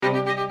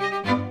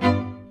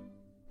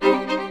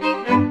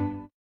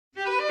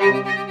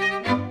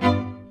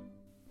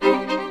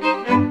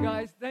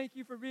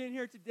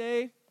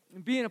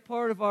being a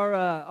part of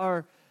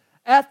our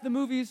At the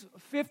Movies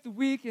 5th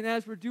week, and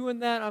as we're doing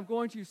that, I'm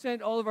going to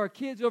send all of our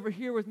kids over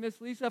here with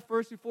Miss Lisa,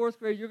 1st through 4th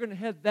grade. You're going to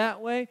head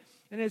that way,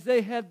 and as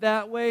they head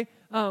that way,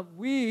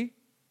 we,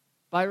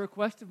 by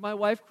request of my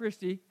wife,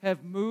 Christy,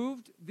 have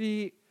moved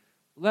the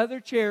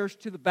leather chairs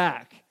to the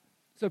back,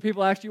 so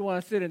people actually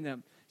want to sit in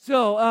them.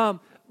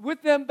 So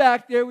with them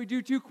back there, we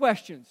do 2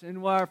 questions,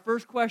 and our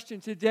first question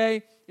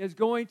today is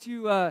going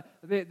to,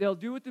 they'll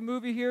do with the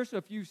movie here, so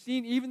if you've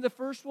seen even the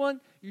first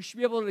one, you should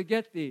be able to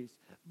get these.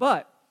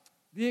 But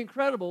The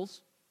Incredibles,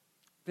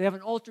 they have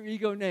an alter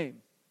ego name.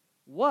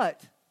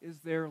 What is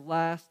their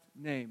last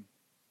name?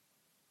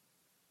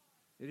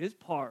 It is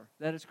Parr.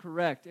 That is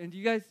correct. And do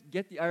you guys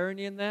get the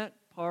irony in that?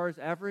 Parr is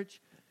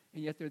average,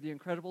 and yet they're the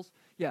Incredibles?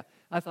 Yeah,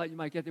 I thought you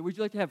might get that. Would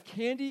you like to have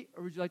candy,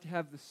 or would you like to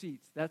have the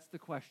seats? That's the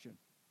question.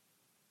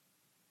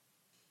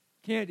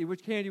 Candy.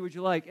 Which candy would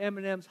you like?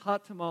 M&M's,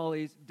 Hot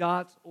Tamales,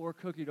 Dots, or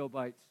Cookie Dough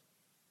Bites?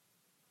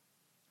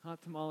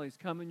 Hot Tamales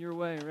coming your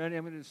way. Ready?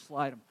 I'm going to just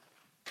slide them.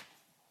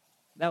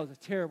 That was a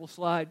terrible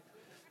slide.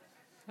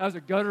 That was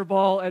a gutter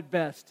ball at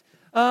best.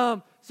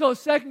 So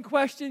second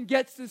question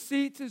gets the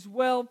seats as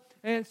well.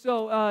 And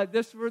so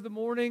this for the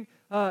morning,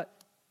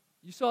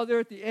 you saw there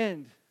at the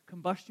end,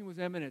 combustion was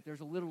imminent. There's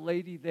a little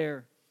lady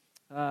there.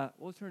 What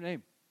was her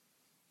name?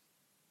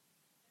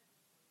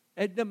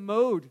 Edna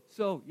Mode.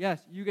 So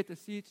yes, you get the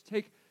seats.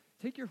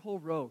 Take your whole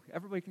row.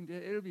 Everybody can.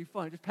 It'll be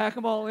fun. Just pack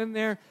them all in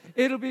there.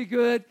 It'll be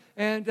good.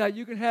 And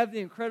you can have the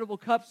incredible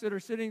cups that are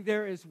sitting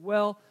there as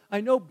well.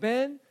 I know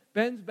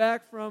Ben's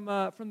back from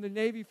the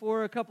Navy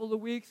for a couple of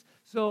weeks.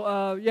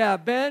 So, yeah,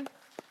 Ben,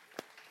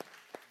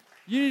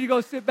 you need to go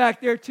sit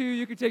back there, too.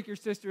 You can take your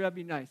sister. That'd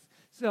be nice.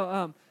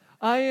 So,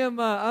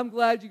 I'm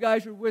glad you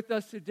guys are with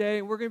us today.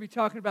 And we're going to be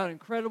talking about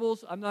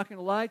Incredibles. I'm not going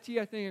to lie to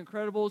you. I think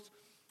Incredibles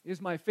is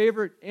my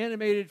favorite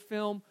animated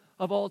film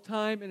of all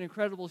time. And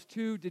Incredibles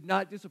 2 did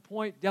not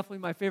disappoint. Definitely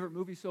my favorite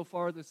movie so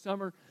far this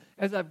summer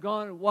as I've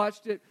gone and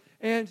watched it.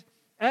 And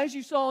as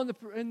you saw in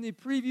the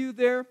preview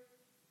there,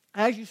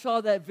 as you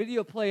saw that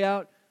video play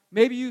out,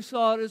 maybe you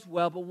saw it as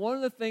well, but one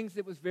of the things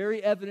that was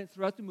very evident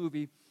throughout the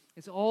movie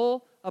is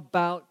all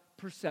about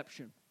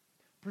perception.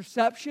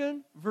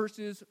 Perception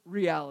versus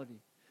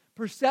reality.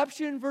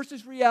 Perception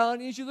versus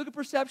reality. As you look at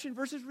perception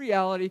versus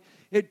reality,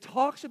 it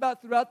talks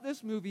about throughout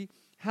this movie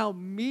how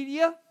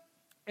media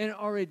and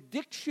our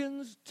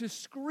addictions to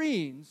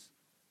screens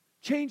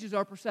changes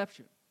our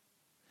perception.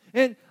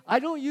 And I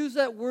don't use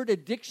that word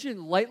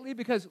addiction lightly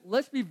because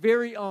let's be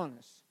very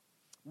honest.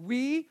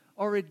 We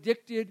are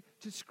addicted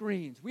to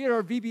screens. We had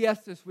our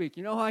VBS this week.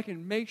 You know how I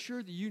can make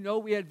sure that you know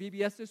we had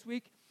VBS this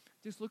week?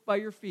 Just look by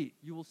your feet.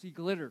 You will see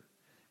glitter.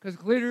 Because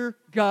glitter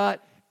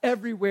got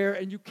everywhere,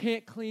 and you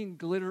can't clean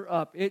glitter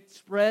up. It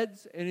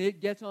spreads, and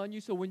it gets on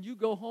you. So when you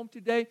go home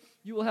today,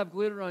 you will have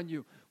glitter on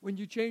you. When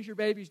you change your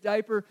baby's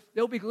diaper,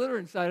 there'll be glitter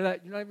inside of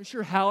that. You're not even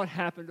sure how it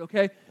happened,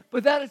 okay?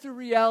 But that is the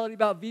reality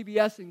about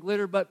VBS and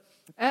glitter. But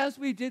as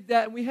we did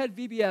that, and we had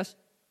VBS,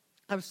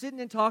 I was sitting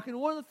and talking.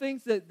 One of the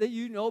things that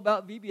you know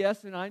about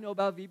VBS and I know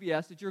about VBS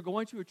is that you're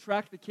going to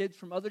attract the kids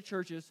from other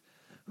churches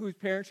whose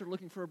parents are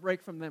looking for a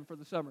break from them for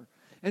the summer.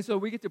 And so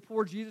we get to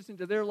pour Jesus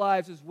into their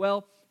lives as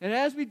well. And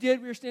as we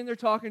did, we were standing there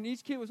talking, and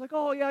each kid was like,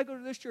 oh, yeah, I go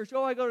to this church.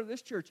 Oh, I go to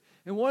this church.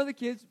 And one of the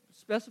kids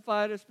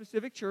specified a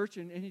specific church,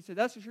 and he said,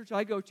 that's the church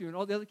I go to. And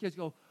all the other kids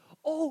go,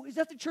 oh, is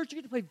that the church you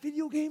get to play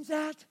video games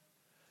at?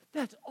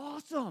 That's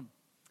awesome.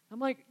 I'm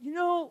like,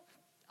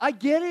 I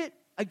get it.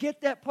 I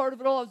get that part of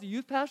it all. I was a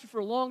youth pastor for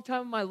a long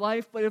time in my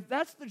life, but if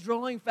that's the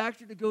drawing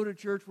factor to go to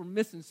church, we're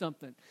missing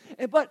something.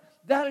 But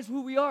that is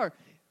who we are.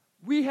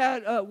 We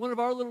had one of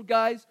our little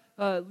guys,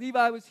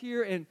 Levi was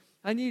here, and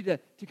I needed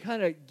to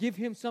kind of give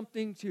him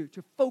something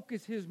to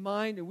focus his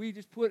mind, and we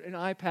just put an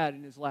iPad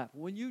in his lap.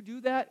 When you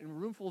do that in a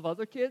room full of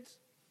other kids,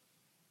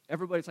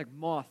 everybody's like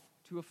moth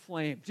to a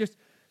flame. Just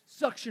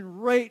suction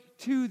right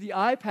to the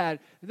iPad.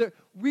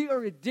 We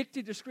are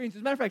addicted to screens.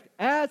 As a matter of fact,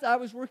 as I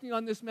was working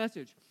on this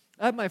message,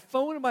 I had my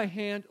phone in my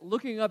hand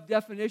looking up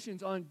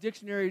definitions on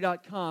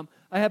dictionary.com.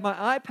 I had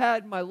my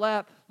iPad in my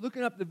lap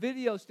looking up the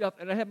video stuff,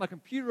 and I had my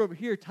computer over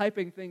here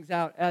typing things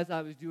out as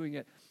I was doing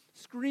it.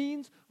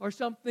 Screens are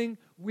something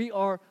we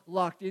are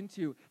locked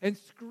into, and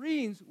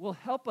screens will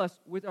help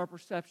us with our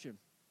perception.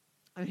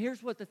 And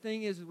here's what the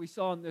thing is we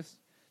saw in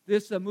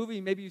this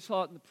movie, maybe you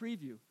saw it in the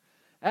preview.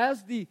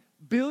 As the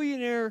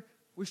billionaire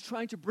was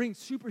trying to bring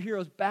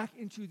superheroes back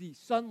into the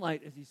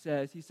sunlight, as he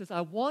says,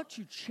 I want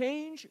to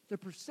change the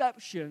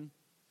perception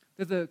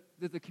that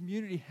the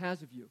community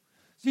has of you.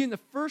 See, in the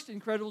first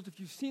Incredibles, if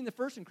you've seen the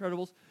first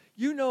Incredibles,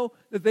 you know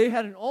that they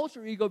had an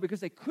alter ego because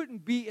they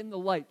couldn't be in the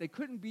light. They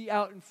couldn't be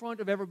out in front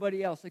of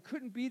everybody else. They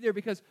couldn't be there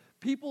because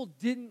people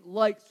didn't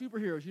like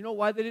superheroes. You know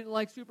why they didn't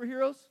like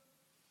superheroes?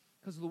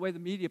 Because of the way the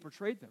media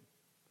portrayed them.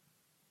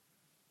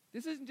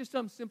 This isn't just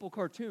some simple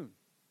cartoon.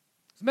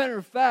 As a matter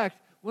of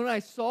fact, when I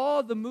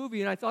saw the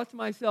movie and I thought to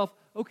myself,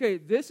 okay,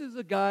 this is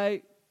a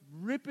guy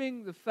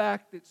ripping the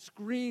fact that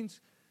screens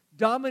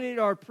dominate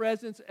our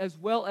presence as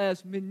well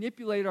as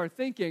manipulate our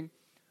thinking,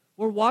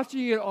 we're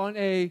watching it on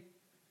a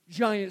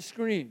giant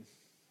screen.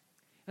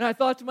 And I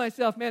thought to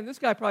myself, man, this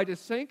guy probably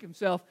just sank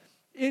himself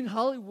in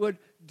Hollywood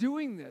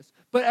doing this.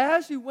 But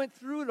as we went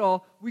through it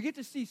all, we get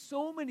to see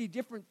so many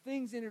different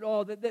things in it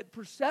all that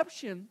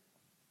perception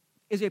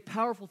is a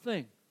powerful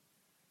thing.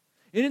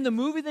 And in the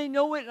movie, they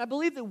know it, and I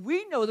believe that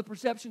we know the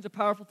perception's a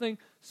powerful thing.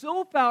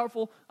 So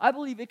powerful, I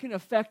believe it can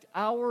affect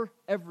our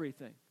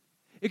everything.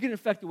 It can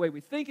affect the way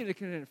we think, and it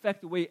can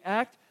affect the way we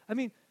act. I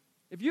mean,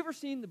 have you ever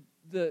seen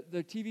the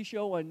TV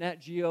show on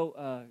Nat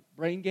Geo,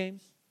 Brain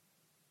Games?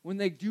 When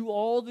they do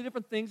all the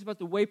different things about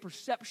the way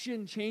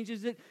perception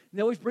changes it, and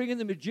they always bring in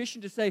the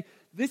magician to say,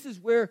 this is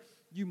where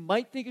you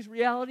might think is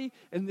reality,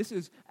 and this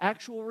is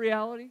actual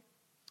reality.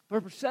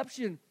 But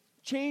perception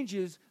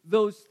changes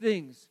those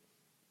things.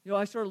 You know,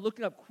 I started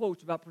looking up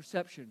quotes about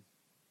perception,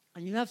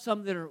 and you have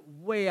some that are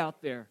way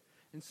out there,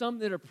 and some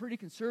that are pretty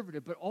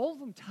conservative, but all of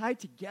them tied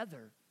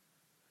together.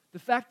 The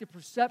fact that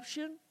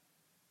perception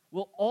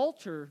will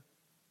alter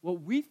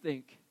what we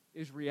think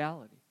is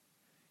reality.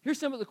 Here's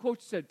some of the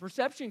quotes said.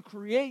 Perception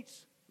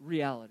creates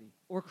reality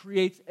or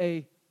creates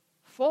a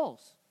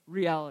false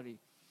reality.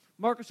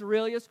 Marcus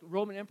Aurelius,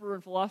 Roman emperor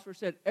and philosopher,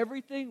 said,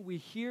 everything we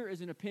hear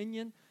is an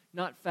opinion,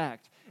 not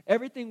fact.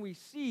 Everything we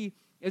see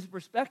is a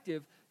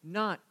perspective,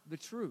 not the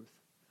truth.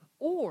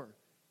 Or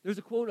there's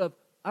a quote of,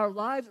 our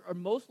lives are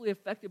mostly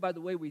affected by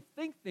the way we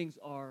think things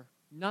are,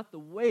 not the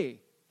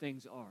way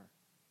things are.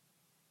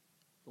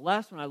 The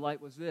last one I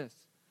liked was this.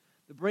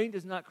 The brain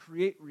does not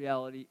create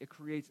reality, it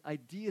creates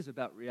ideas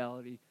about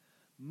reality,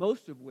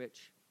 most of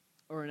which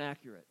are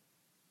inaccurate.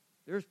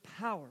 There's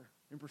power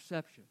in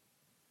perception.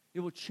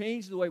 It will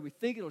change the way we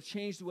think, it will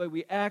change the way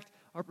we act.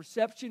 Our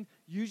perception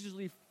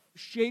usually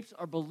shapes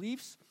our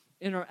beliefs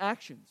and our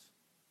actions.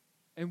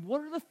 And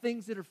what are the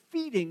things that are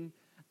feeding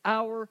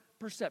our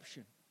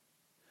perception?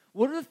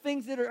 What are the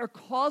things that are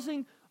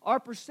causing our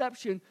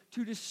perception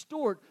to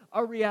distort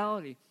our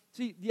reality?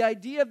 See, the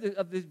idea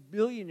of this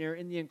billionaire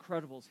in The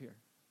Incredibles here,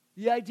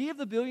 the idea of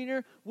the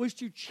billionaire was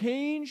to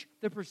change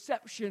the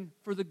perception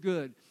for the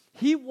good.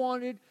 He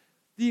wanted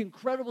the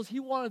Incredibles, he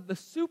wanted the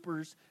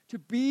supers to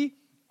be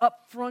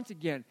up front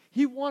again.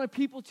 He wanted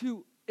people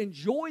to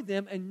enjoy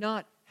them and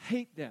not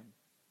hate them.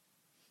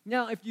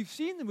 Now, if you've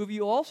seen the movie,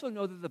 you also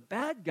know that the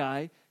bad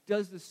guy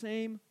does the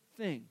same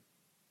thing,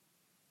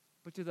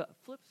 but to the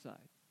flip side.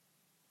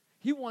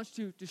 He wants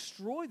to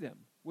destroy them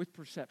with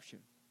perception.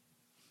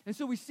 And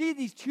so we see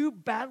these two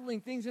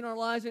battling things in our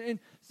lives, and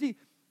see,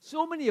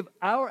 so many of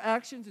our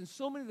actions and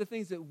so many of the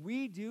things that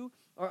we do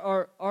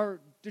are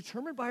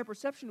determined by our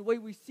perception, the way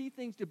we see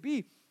things to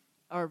be.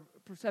 Our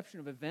perception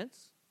of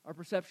events, our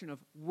perception of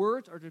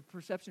words, our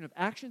perception of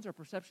actions, our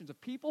perceptions of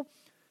people.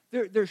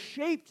 They're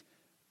shaped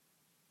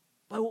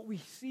by what we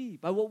see,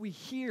 by what we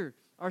hear,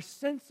 our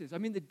senses. I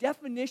mean, the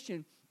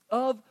definition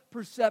of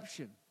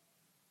perception,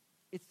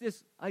 it's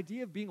this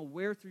idea of being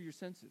aware through your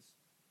senses.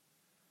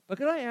 But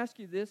can I ask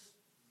you this?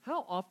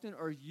 How often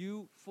are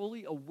you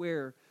fully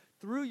aware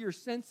through your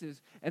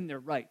senses and they're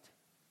right?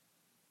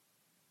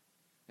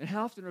 And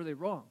how often are they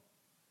wrong?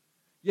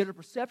 Yet a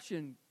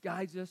perception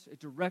guides us, it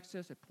directs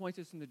us, it points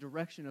us in the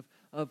direction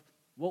of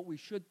what we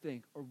should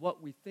think or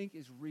what we think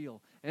is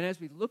real. And as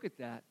we look at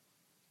that,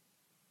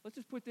 let's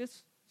just put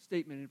this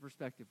statement in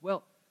perspective.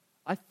 Well,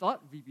 I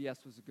thought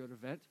VBS was a good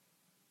event.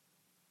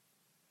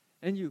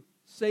 And you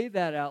say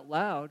that out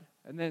loud,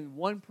 and then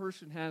one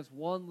person has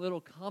one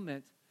little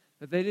comment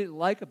that they didn't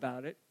like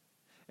about it,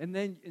 and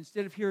then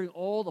instead of hearing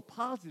all the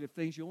positive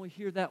things, you only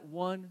hear that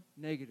one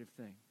negative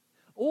thing.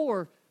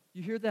 Or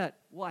you hear that,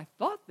 well, I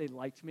thought they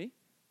liked me,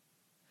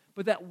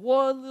 but that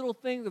one little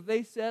thing that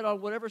they said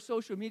on whatever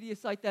social media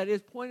site that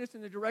is pointed us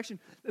in the direction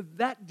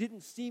that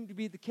didn't seem to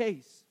be the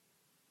case.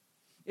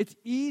 It's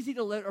easy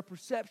to let our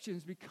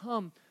perceptions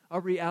become a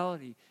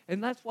reality.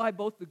 And that's why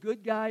both the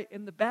good guy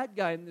and the bad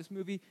guy in this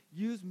movie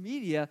use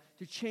media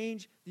to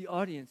change the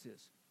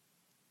audiences.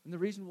 And the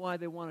reason why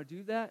they want to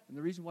do that, and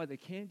the reason why they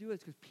can do it, is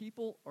because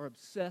people are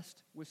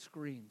obsessed with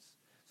screens.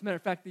 As a matter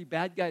of fact, the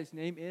bad guy's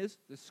name is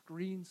the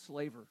screen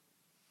slaver.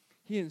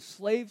 He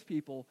enslaves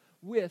people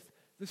with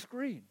the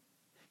screen.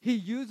 He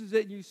uses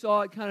it, and you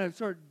saw it kind of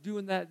start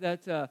doing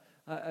that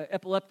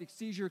epileptic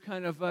seizure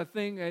kind of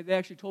thing. They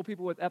actually told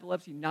people with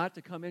epilepsy not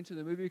to come into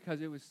the movie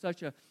because it was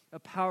such a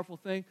powerful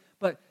thing.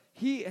 But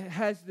he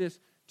has this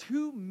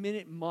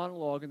 2-minute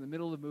monologue in the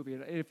middle of the movie.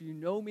 And if you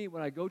know me,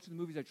 when I go to the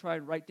movies, I try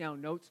and write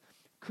down notes.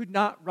 Could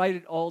not write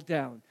it all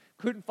down.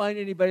 Couldn't find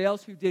anybody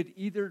else who did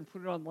either and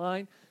put it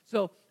online.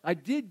 So I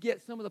did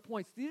get some of the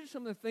points. These are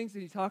some of the things that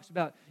he talks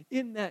about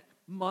in that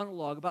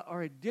monologue about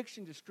our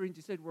addiction to screens.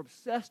 He said we're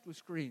obsessed with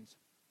screens.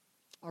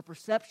 Our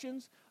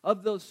perceptions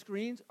of those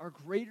screens are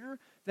greater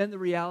than the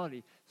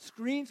reality.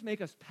 Screens make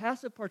us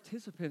passive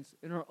participants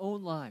in our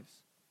own lives.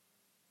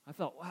 I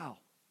thought, wow,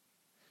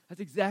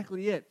 that's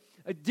exactly it.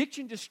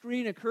 Addiction to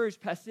screen encourages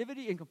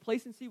passivity and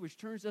complacency, which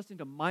turns us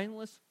into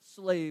mindless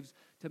slaves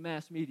to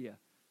mass media.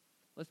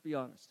 Let's be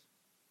honest.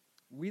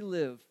 We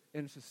live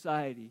in a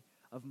society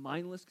of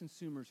mindless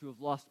consumers who have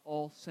lost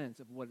all sense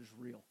of what is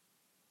real.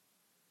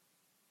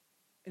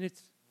 And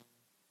it's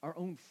our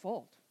own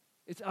fault.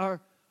 It's our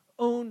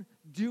own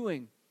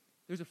doing.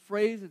 There's a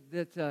phrase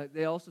that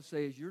they also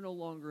say is, you're no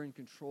longer in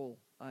control,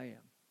 I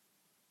am.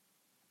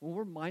 When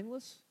we're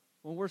mindless,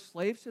 when we're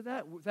slaves to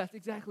that, that's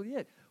exactly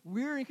it.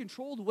 We're in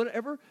control of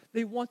whatever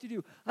they want to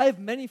do. I have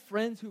many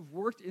friends who've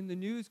worked in the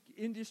news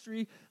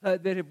industry,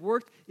 that have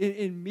worked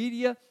in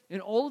media,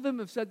 and all of them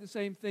have said the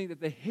same thing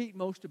that they hate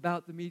most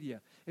about the media,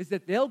 is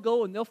that they'll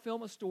go and they'll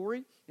film a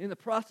story. In the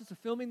process of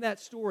filming that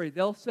story,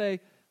 they'll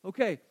say,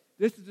 okay,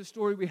 this is the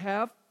story we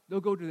have. They'll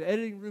go to the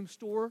editing room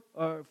floor,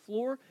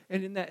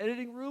 and in that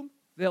editing room,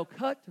 they'll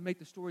cut to make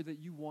the story that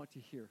you want to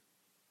hear,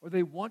 or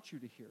they want you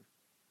to hear.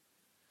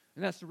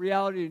 And that's the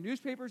reality in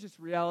newspapers. It's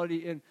the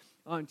reality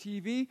on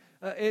TV.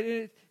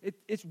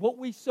 It's what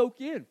we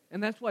soak in.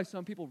 And that's why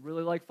some people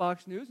really like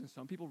Fox News and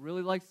some people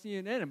really like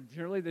CNN. And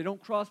generally, they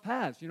don't cross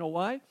paths. You know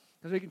why?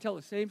 Because they can tell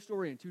the same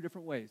story in two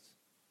different ways.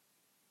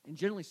 And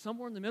generally,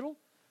 somewhere in the middle,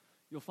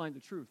 you'll find the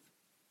truth.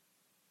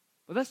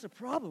 But that's the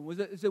problem,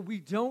 is that we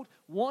don't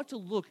want to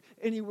look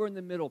anywhere in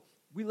the middle.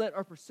 We let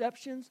our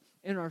perceptions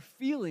and our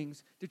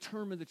feelings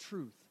determine the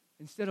truth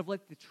instead of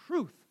let the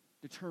truth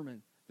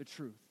determine the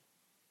truth.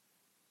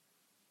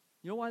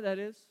 You know why that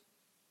is?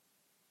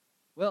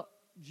 Well,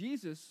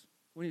 Jesus,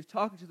 when he's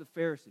talking to the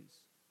Pharisees,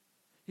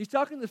 he's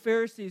talking to the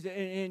Pharisees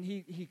and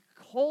he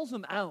calls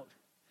them out.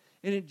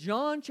 And in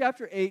John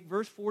chapter 8,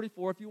 verse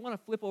 44, if you want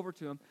to flip over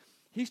to him,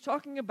 he's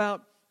talking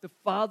about the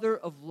father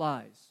of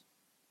lies,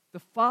 the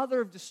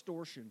father of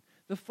distortion,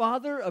 the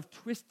father of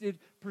twisted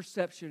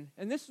perception.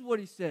 And this is what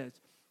he says: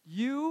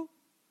 you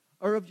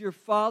are of your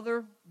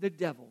father, the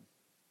devil,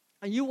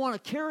 and you want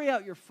to carry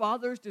out your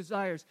father's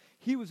desires.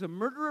 He was a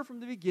murderer from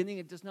the beginning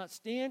and does not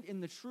stand in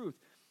the truth,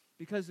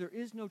 because there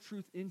is no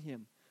truth in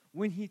him.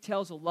 When he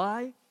tells a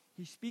lie,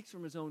 he speaks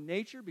from his own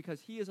nature, because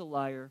he is a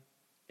liar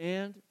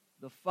and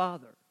the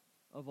father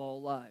of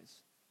all lies.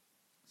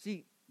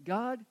 See,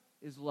 God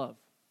is love.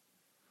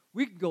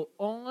 We can go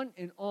on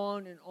and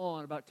on and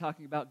on about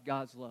talking about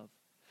God's love.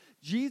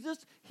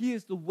 Jesus, he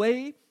is the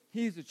way,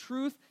 he is the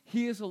truth,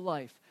 he is the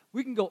life.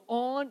 We can go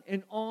on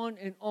and on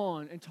and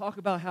on and talk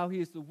about how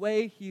he is the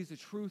way, he is the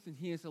truth, and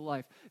he is the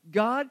life.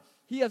 God,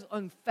 he has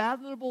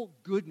unfathomable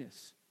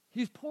goodness.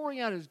 He's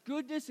pouring out his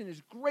goodness and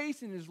his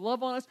grace and his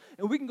love on us,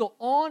 and we can go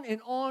on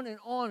and on and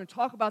on and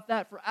talk about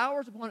that for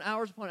hours upon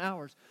hours upon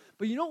hours.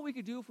 But you know what we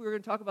could do if we were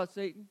going to talk about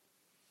Satan?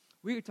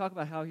 We could talk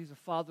about how he's a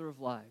father of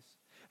lies,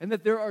 and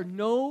that there are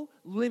no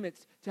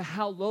limits to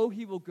how low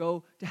he will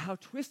go, to how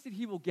twisted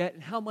he will get,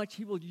 and how much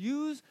he will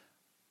use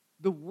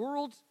the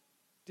world's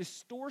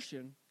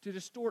distortion to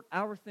distort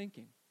our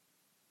thinking.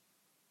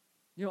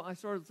 You know, I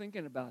started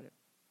thinking about it.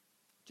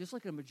 Just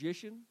like a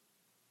magician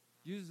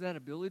uses that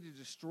ability to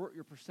distort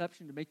your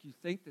perception to make you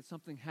think that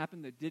something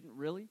happened that didn't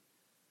really,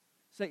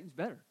 Satan's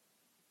better.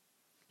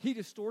 He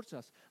distorts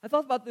us. I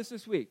thought about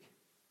this week.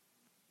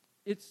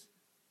 It's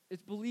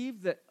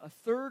believed that a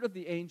third of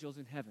the angels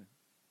in heaven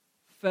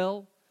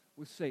fell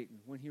with Satan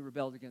when he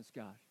rebelled against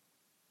God.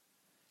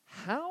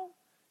 How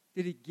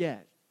did he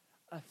get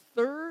a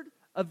third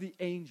of the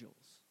angels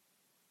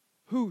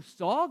who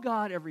saw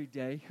God every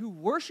day, who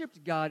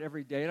worshiped God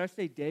every day, and I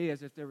say day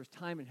as if there was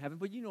time in heaven,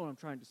 but you know what I'm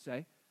trying to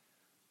say.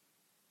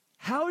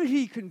 How did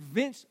he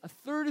convince a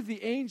third of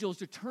the angels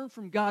to turn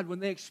from God when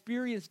they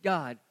experienced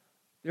God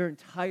their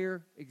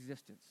entire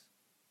existence?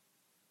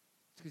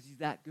 It's because he's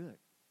that good.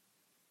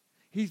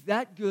 He's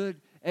that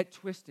good at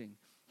twisting.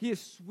 He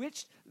has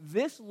switched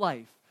this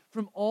life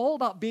from all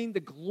about being the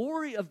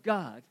glory of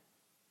God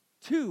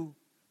to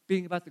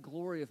being about the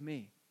glory of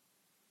me.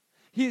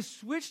 He has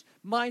switched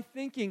my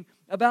thinking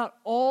about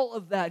all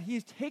of that.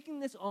 He's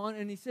taking this on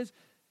and he says,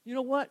 you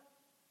know what?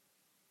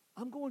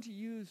 I'm going to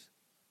use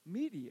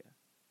media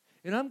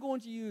and I'm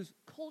going to use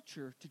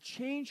culture to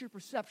change your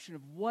perception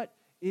of what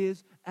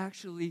is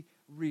actually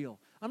real.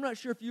 I'm not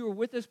sure if you were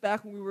with us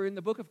back when we were in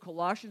the book of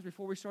Colossians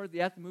before we started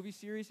the At the Movie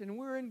series, and we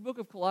were in the book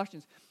of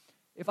Colossians.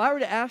 If I were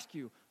to ask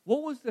you,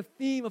 what was the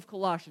theme of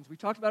Colossians? We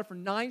talked about it for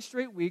 9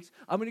 straight weeks.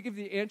 I'm going to give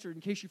you the answer in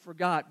case you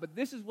forgot, but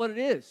this is what it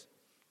is.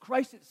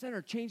 Christ at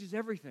center changes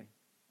everything.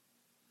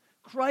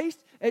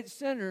 Christ at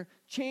center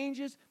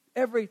changes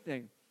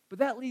everything. But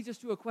that leads us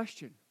to a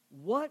question.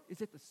 What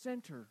is at the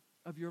center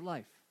of your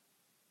life?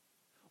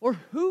 Or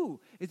who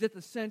is at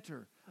the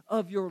center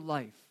of your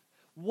life?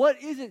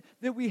 What is it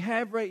that we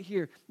have right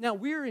here? Now,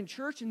 we're in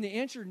church, and the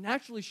answer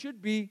naturally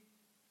should be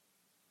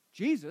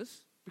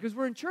Jesus, because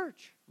we're in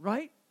church,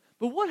 right?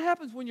 But what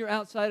happens when you're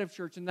outside of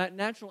church and that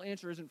natural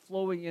answer isn't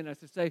flowing in us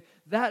to say,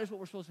 that is what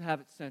we're supposed to have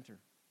at center?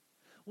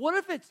 What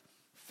if it's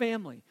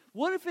family?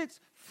 What if it's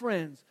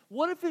friends?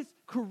 What if it's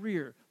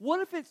career?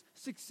 What if it's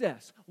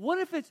success? What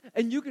if it's,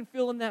 and you can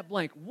fill in that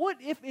blank, what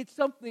if it's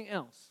something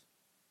else?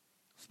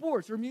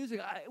 Sports or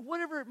music,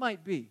 whatever it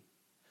might be.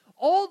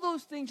 All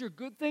those things are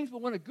good things,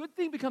 but when a good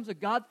thing becomes a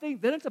God thing,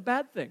 then it's a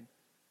bad thing.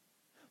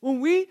 When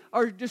we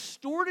are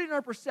distorting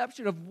our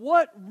perception of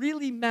what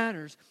really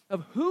matters,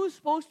 of who's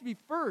supposed to be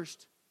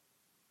first,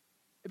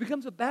 it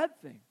becomes a bad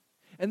thing.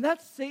 And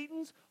that's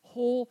Satan's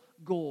whole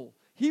goal.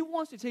 He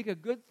wants to take a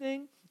good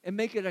thing and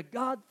make it a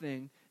God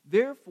thing.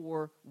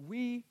 Therefore,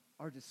 we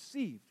are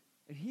deceived.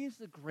 And he is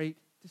the great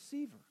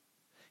deceiver.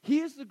 He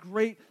is the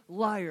great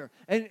liar.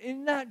 And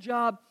in that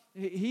job,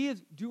 he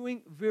is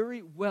doing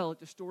very well at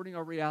distorting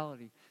our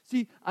reality.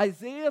 See,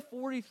 Isaiah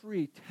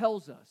 43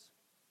 tells us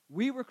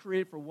we were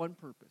created for one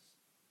purpose,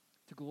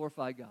 to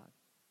glorify God.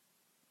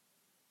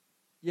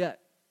 Yet,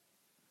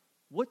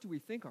 what do we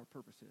think our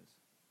purpose is?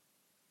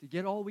 To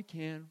get all we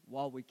can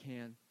while we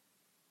can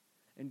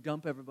and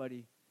dump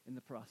everybody in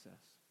the process.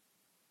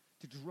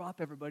 To drop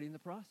everybody in the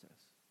process.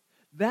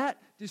 That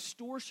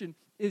distortion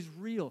is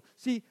real.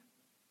 See,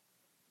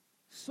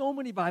 so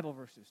many Bible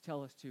verses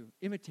tell us to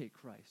imitate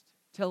Christ,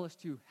 tell us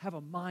to have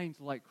a mind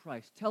like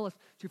Christ, tell us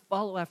to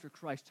follow after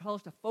Christ, tell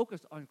us to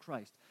focus on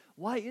Christ.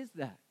 Why is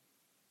that?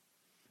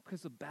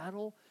 Because the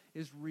battle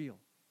is real.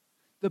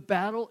 The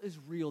battle is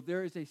real.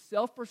 There is a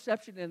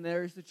self-perception and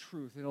there is the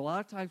truth. And a lot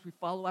of times we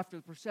follow after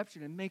the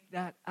perception and make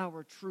that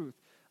our truth.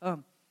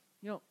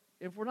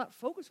 If we're not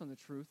focused on the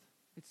truth,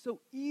 it's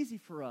so easy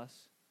for us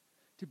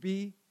to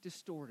be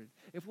distorted.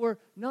 If we're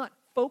not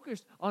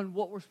focused on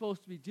what we're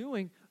supposed to be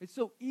doing, it's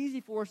so easy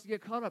for us to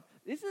get caught up.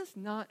 Is this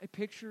not a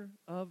picture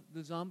of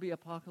the zombie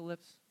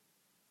apocalypse?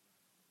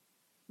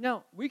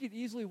 Now, we could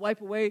easily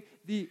wipe away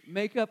the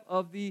makeup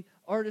of the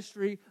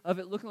artistry of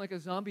it looking like a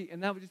zombie,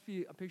 and that would just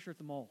be a picture at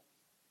the mall.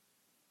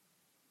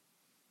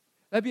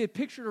 That'd be a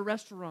picture at a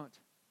restaurant.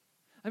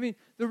 I mean,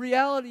 the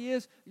reality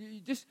is,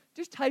 you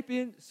just type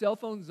in cell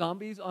phone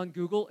zombies on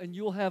Google, and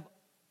you'll have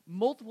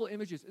multiple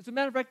images. As a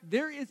matter of fact,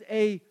 there is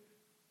a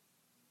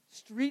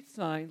street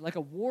sign, like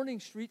a warning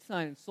street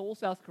sign in Seoul,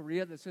 South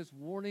Korea that says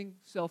warning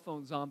cell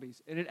phone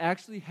zombies. And it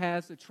actually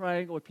has a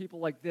triangle with people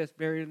like this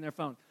buried in their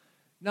phone.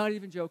 Not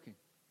even joking.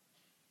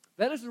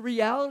 That is the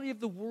reality of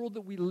the world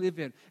that we live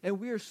in. And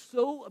we are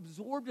so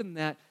absorbed in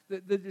that,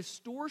 the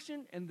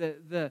distortion and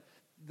the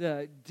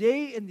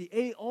day and the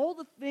age, all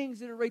the things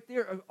that are right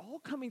there are all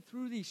coming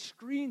through these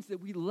screens that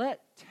we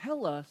let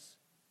tell us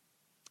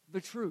the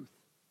truth.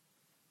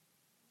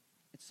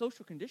 It's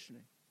social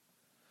conditioning.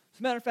 As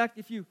a matter of fact,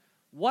 if you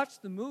watch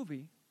the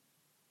movie,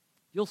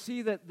 you'll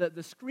see that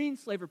the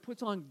screenslaver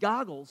puts on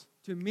goggles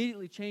to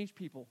immediately change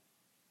people.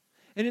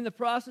 And in the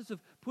process of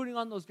putting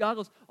on those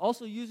goggles,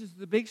 also uses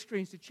the big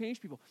screens to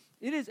change people.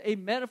 It is a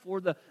metaphor.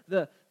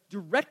 The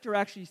director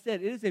actually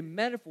said it is a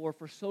metaphor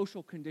for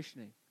social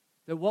conditioning.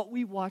 That what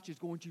we watch is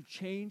going to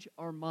change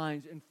our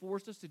minds and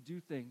force us to do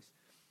things.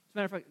 As a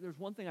matter of fact, there's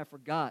one thing I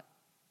forgot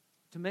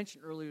to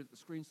mention earlier that the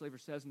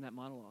screenslaver says in that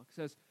monologue. It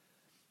says,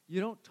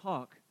 you don't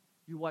talk,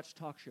 you watch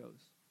talk shows.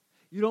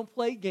 You don't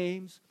play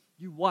games,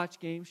 you watch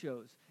game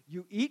shows.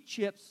 You eat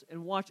chips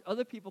and watch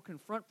other people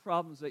confront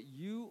problems that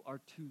you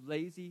are too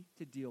lazy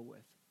to deal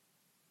with.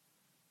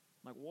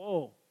 I'm like,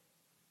 whoa,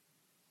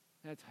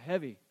 that's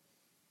heavy,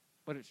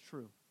 but it's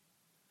true.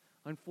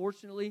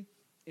 Unfortunately,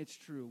 it's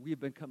true. We have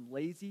become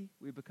lazy.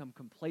 We've become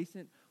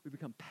complacent. We've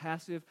become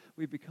passive.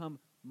 We've become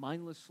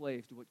mindless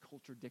slaves to what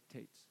culture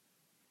dictates.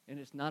 And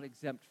it's not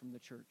exempt from the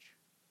church.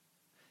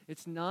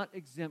 It's not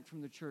exempt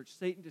from the church.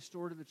 Satan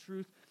distorted the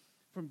truth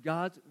from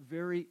God's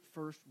very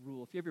first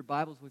rule. If you have your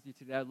Bibles with you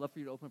today, I'd love for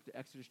you to open up to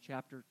Exodus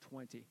chapter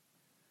 20.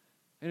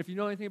 And if you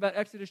know anything about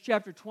Exodus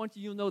chapter 20,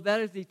 you'll know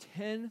that is the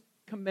 10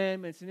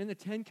 Commandments. And in the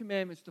 10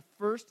 Commandments, the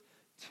first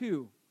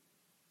two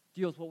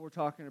deals with what we're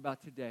talking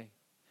about today.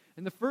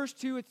 In the first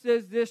two, it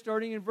says this,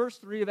 starting in verse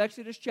 3 of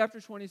Exodus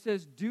chapter 20, it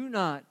says, do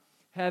not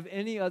have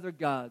any other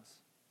gods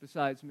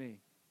besides me.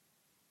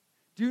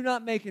 Do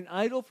not make an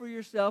idol for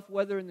yourself,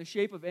 whether in the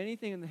shape of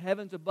anything in the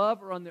heavens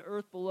above or on the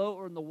earth below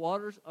or in the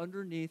waters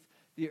underneath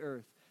the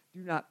earth.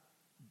 Do not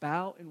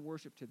bow and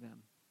worship to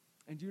them,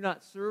 and do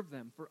not serve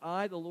them, for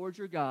I, the Lord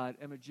your God,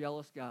 am a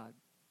jealous God,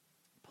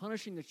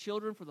 punishing the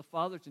children for the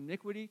father's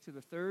iniquity to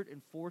the third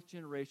and fourth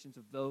generations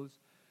of those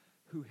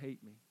who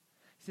hate me.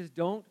 He says,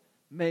 don't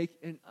make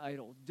an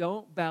idol.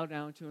 Don't bow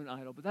down to an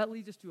idol. But that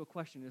leads us to a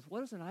question is,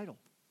 what is an idol?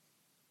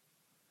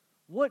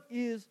 What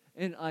is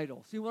an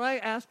idol? See, when I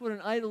ask what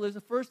an idol is, the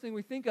first thing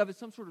we think of is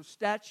some sort of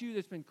statue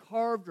that's been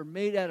carved or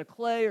made out of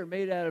clay or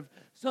made out of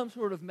some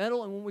sort of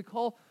metal. And when we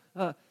call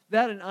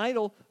that an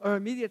idol, our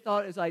immediate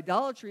thought is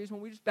idolatry is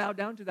when we just bow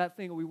down to that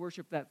thing and we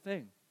worship that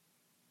thing.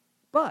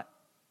 But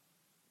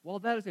while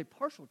that is a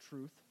partial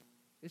truth,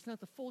 it's not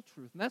the full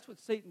truth. And that's what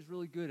Satan's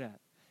really good at.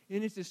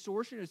 In his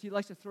distortion is he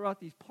likes to throw out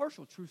these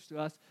partial truths to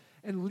us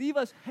and leave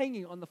us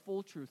hanging on the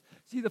full truth.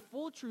 See, the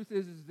full truth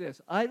is this.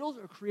 Idols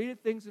are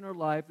created things in our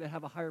life that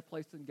have a higher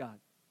place than God.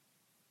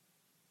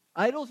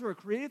 Idols are a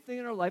created thing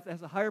in our life that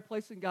has a higher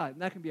place than God.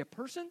 And that can be a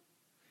person,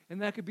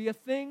 and that could be a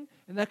thing,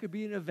 and that could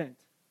be an event.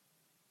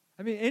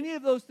 I mean, any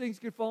of those things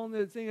could fall into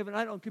the thing of an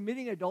idol. And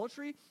committing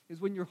adultery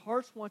is when your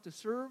hearts want to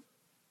serve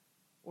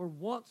or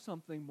want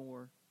something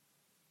more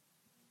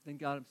than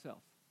God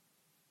himself.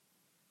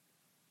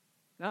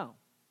 Now,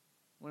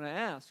 when I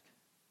ask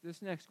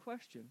this next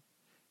question,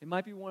 it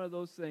might be one of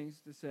those things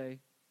to say,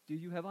 do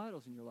you have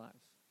idols in your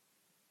lives?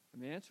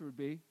 And the answer would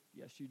be,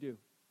 yes, you do.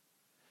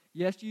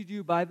 Yes, you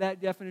do by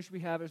that definition we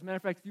have. As a matter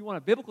of fact, if you want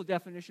a biblical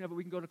definition of it,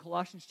 we can go to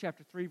Colossians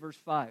chapter 3, verse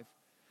 5.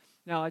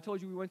 Now, I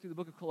told you we went through the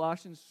book of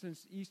Colossians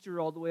since Easter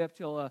all the way up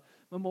till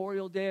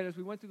Memorial Day. And as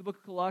we went through the book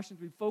of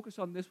Colossians, we focused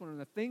on this one, on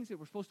the things that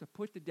we're supposed to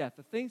put to death,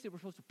 the things that we're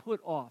supposed to put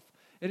off.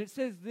 And it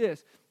says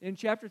this in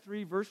chapter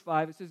 3, verse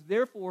 5. It says,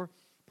 therefore,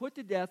 put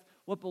to death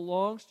what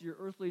belongs to your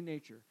earthly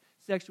nature,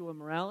 sexual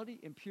immorality,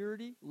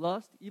 impurity,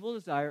 lust, evil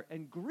desire,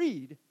 and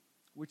greed,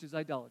 which is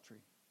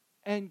idolatry.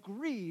 And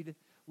greed,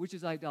 which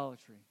is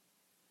idolatry.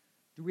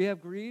 Do we have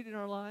greed in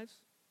our lives?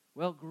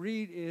 Well,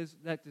 greed is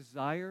that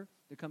desire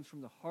that comes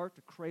from the heart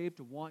to crave,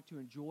 to want, to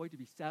enjoy, to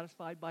be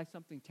satisfied by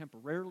something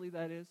temporarily,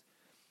 that is,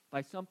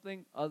 by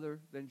something other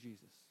than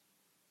Jesus.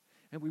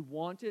 And we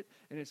want it,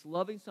 and it's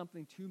loving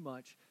something too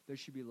much that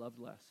should be loved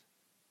less.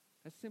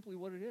 That's simply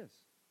what it is.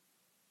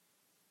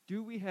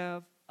 Do we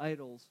have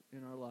idols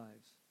in our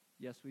lives?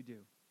 Yes, we do.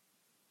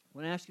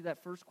 When I asked you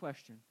that first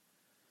question,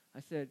 I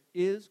said,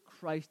 is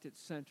Christ at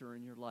center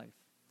in your life?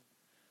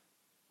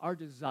 Our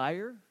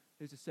desire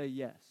is to say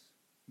yes.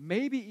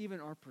 Maybe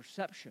even our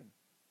perception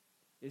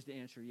is to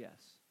answer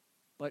yes.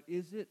 But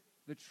is it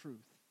the truth?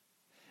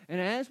 And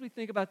as we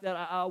think about that,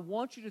 I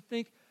want you to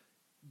think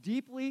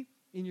deeply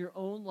in your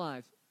own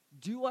lives.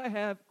 Do I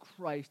have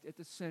Christ at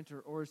the center,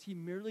 or is he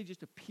merely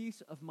just a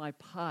piece of my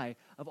pie,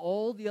 of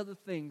all the other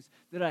things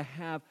that I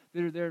have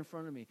that are there in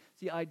front of me?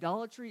 See,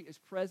 idolatry is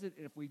present,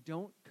 and if we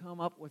don't come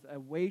up with a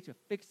way to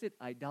fix it,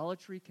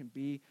 idolatry can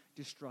be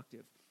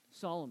destructive.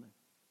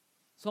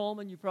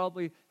 Solomon, you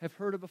probably have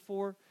heard of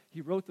before.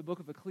 He wrote the book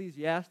of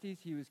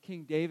Ecclesiastes. He was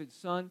King David's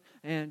son.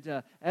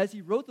 And as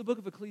he wrote the book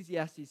of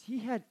Ecclesiastes, he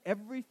had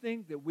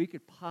everything that we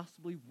could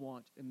possibly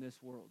want in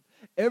this world.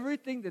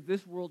 Everything that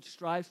this world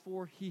strives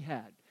for, he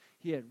had.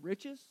 He had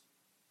riches.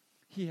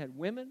 He had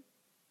women.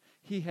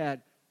 He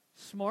had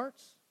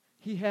smarts.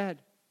 He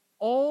had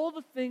all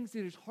the things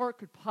that his heart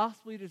could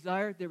possibly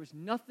desire. There was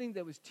nothing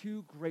that was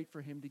too great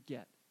for him to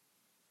get.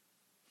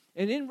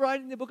 And in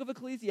writing the book of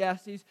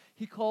Ecclesiastes,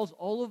 he calls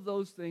all of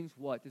those things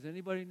what? Does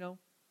anybody know?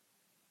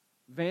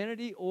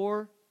 Vanity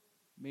or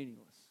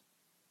meaningless.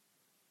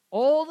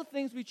 All the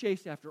things we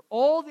chase after,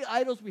 all the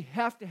idols we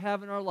have to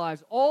have in our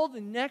lives, all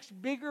the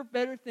next bigger,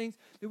 better things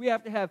that we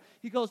have to have,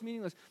 he calls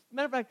meaningless.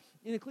 Matter of fact,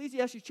 in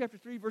Ecclesiastes chapter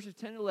 3, verses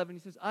 10 and 11,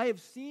 he says, I have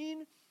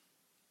seen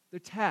the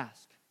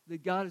task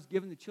that God has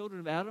given the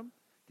children of Adam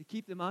to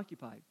keep them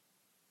occupied.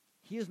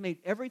 He has made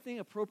everything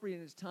appropriate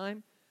in his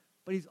time,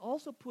 but he's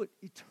also put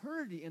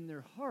eternity in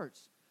their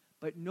hearts.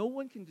 But no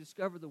one can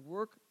discover the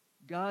work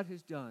God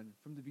has done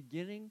from the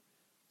beginning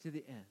to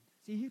the end.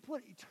 See, he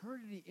put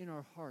eternity in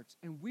our hearts,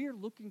 and we're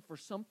looking for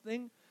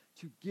something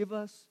to give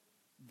us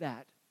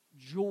that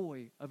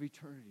joy of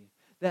eternity,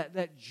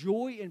 that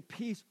joy and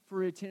peace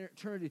for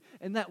eternity.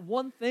 And that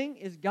one thing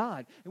is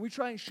God. And we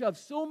try and shove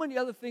so many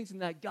other things in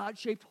that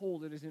God-shaped hole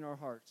that is in our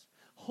hearts,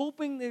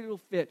 hoping that it'll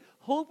fit,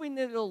 hoping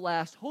that it'll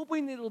last,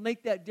 hoping that it'll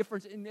make that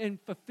difference and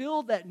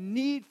fulfill that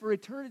need for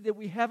eternity that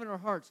we have in our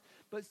hearts.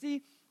 But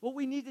see, what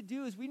we need to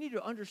do is we need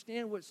to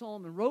understand what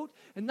Solomon wrote,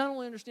 and not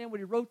only understand what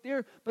he wrote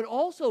there, but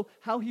also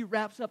how he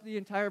wraps up the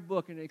entire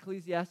book in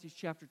Ecclesiastes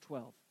chapter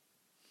 12.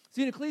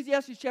 See, in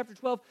Ecclesiastes chapter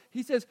 12,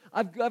 he says,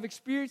 I've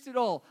experienced it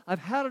all, I've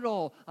had it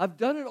all, I've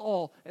done it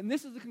all, and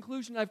this is the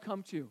conclusion I've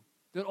come to,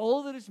 that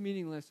all of it is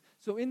meaningless.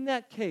 So in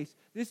that case,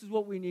 this is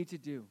what we need to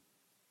do.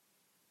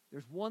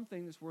 There's one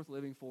thing that's worth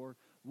living for,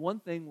 one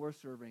thing worth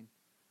serving.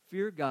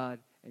 Fear God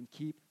and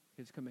keep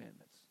his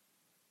commandments.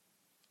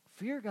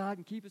 Fear God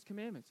and keep his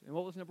commandments. And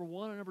what was number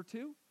one and number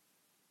two?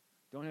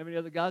 Don't have any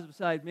other gods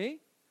beside me.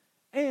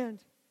 And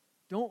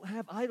don't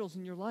have idols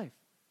in your life.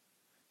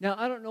 Now,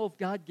 I don't know if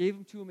God gave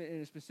them to him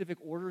in a specific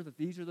order, that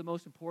these are the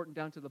most important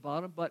down to the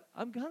bottom, but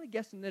I'm kind of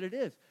guessing that it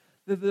is.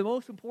 The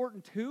most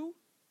important two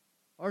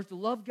are to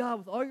love God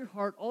with all your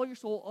heart, all your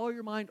soul, all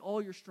your mind,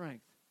 all your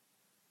strength.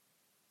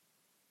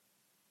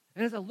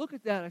 And as I look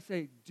at that, I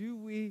say, do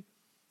we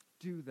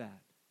do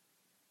that?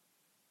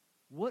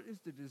 What is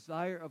the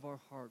desire of our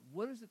heart?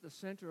 What is at the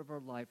center of our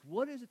life?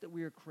 What is it that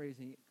we are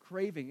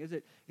craving? Is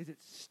it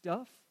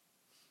stuff?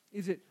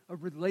 Is it a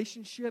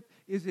relationship?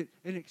 Is it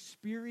an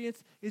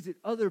experience? Is it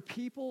other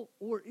people?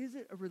 Or is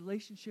it a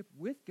relationship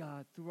with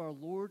God through our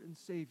Lord and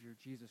Savior,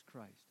 Jesus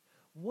Christ?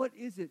 What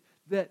is it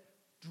that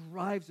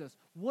drives us?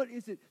 What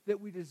is it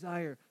that we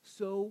desire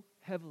so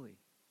heavily?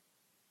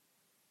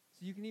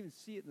 So you can even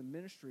see it in the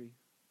ministry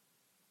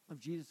of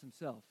Jesus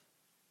himself.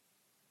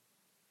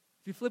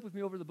 If you flip with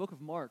me over to the book of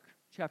Mark,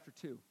 chapter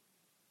 2,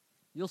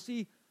 you'll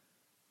see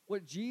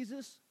what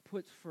Jesus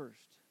puts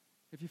first.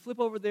 If you flip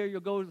over there,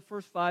 you'll go to the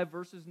first 5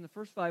 verses. In the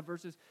first 5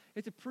 verses,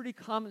 it's a pretty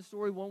common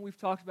story, one we've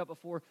talked about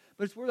before,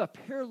 but it's where the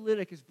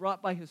paralytic is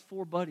brought by his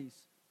 4 buddies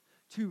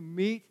to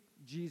meet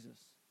Jesus.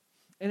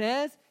 And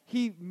as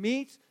he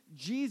meets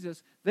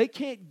Jesus, they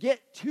can't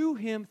get to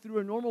him through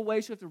a normal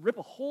way, so you have to rip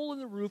a hole in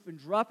the roof and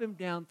drop him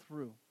down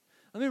through.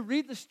 Let me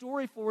read the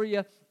story for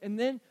you, and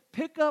then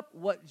pick up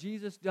what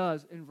Jesus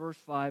does in verse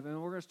 5.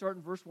 And we're going to start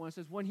in verse 1. It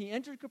says, when he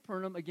entered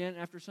Capernaum again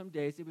after some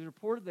days, it was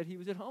reported that he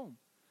was at home.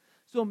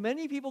 So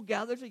many people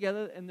gathered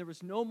together, and there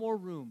was no more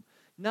room,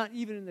 not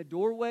even in the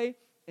doorway,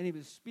 and he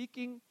was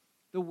speaking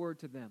the word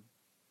to them.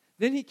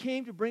 Then he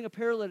came to bring a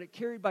paralytic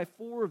carried by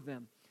 4 of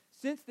them.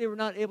 since they were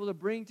not able to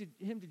bring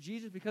him to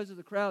Jesus because of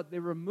the crowd, they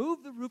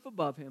removed the roof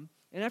above him,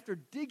 and after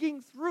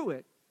digging through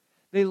it,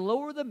 they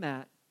lowered the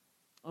mat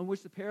on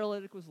which the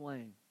paralytic was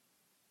laying.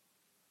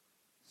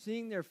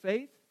 Seeing their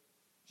faith,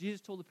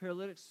 Jesus told the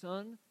paralytic,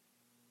 "Son,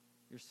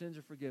 your sins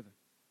are forgiven."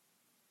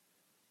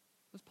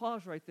 Let's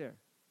pause right there.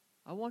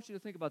 I want you to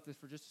think about this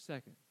for just a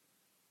second.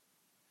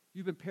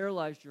 You've been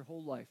paralyzed your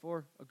whole life,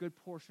 or a good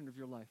portion of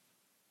your life.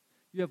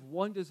 You have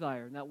one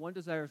desire, and that one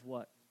desire is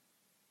what?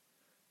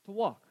 To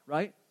walk,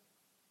 right?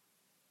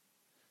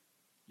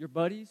 Your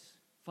buddies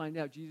find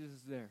out Jesus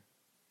is there.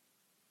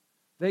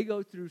 They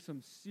go through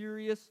some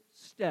serious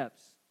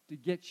steps to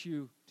get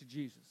you to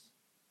Jesus.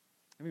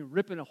 I mean,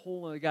 ripping a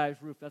hole in a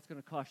guy's roof, that's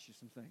going to cost you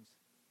some things.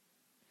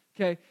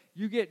 Okay,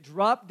 you get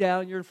dropped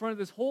down. You're in front of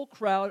this whole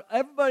crowd.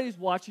 Everybody's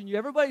watching you.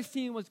 Everybody's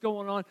seeing what's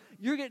going on.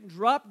 You're getting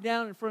dropped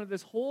down in front of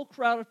this whole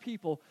crowd of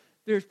people.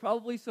 There's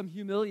probably some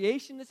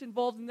humiliation that's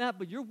involved in that,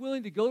 but you're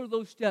willing to go to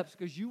those steps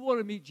because you want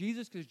to meet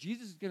Jesus, because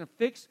Jesus is going to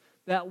fix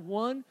that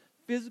one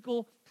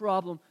physical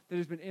problem that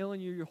has been ailing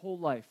you your whole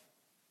life.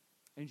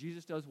 And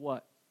Jesus does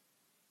what?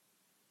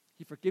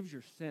 He forgives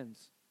your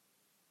sins.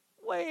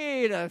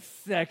 Wait a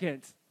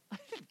second. I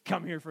didn't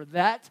come here for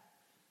that.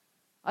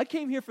 I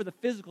came here for the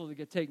physical to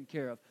get taken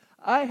care of.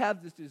 I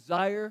have this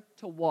desire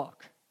to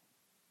walk.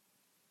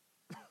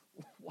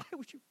 Why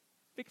would you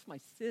fix my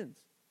sins?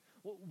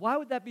 Why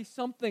would that be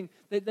something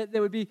that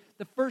would be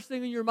the first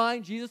thing in your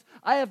mind, Jesus?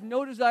 I have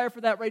no desire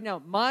for that right now.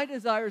 My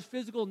desire is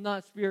physical,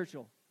 not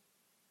spiritual.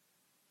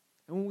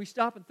 And when we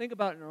stop and think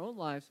about it in our own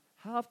lives,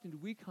 how often do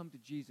we come to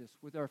Jesus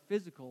with our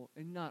physical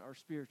and not our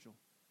spiritual?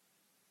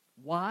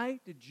 Why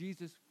did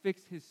Jesus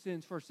fix his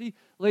sins first? See,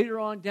 later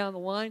on down the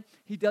line,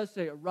 he does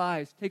say,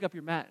 "Arise, take up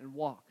your mat, and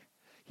walk."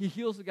 He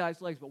heals the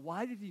guy's legs, but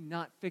why did he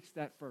not fix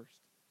that first?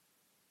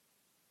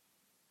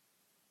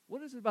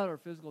 What is it about our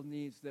physical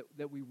needs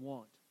that we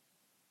want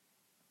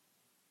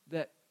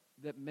that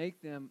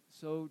make them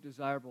so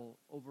desirable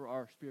over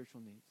our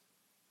spiritual needs?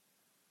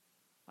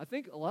 I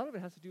think a lot of it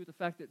has to do with the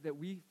fact that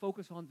we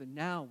focus on the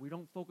now. We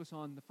don't focus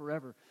on the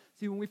forever.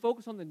 See, when we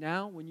focus on the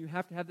now, when you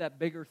have to have that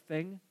bigger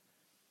thing,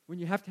 when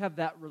you have to have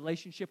that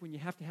relationship, when you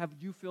have to have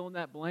you fill in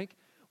that blank,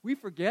 we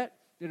forget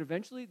that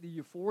eventually the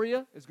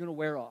euphoria is going to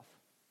wear off.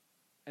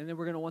 And then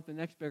we're going to want the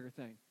next bigger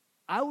thing.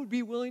 I would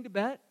be willing to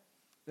bet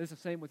that it's the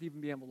same with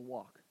even being able to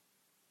walk.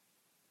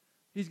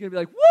 He's going to be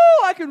like,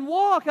 "Woo, I can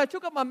walk. I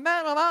took up my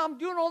mat. I'm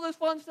doing all this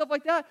fun stuff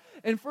like that."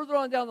 And further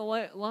on down the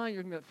line,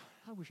 you're going to be like,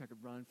 "I wish I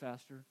could run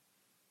faster.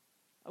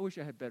 I wish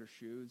I had better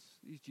shoes.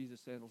 These Jesus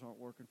sandals aren't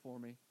working for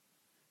me."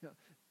 You know,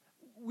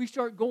 we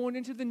start going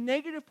into the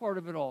negative part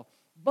of it all.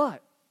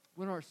 But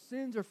when our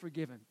sins are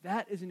forgiven,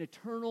 that is an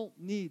eternal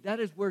need. That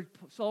is where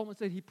Solomon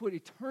said he put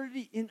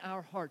eternity in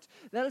our hearts.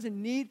 That is a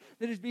need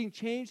that is being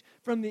changed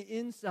from the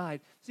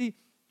inside. See,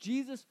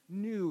 Jesus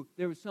knew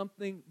there was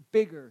something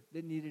bigger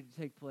that needed to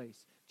take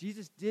place.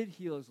 Jesus did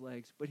heal his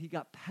legs, but he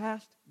got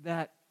past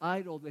that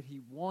idol that he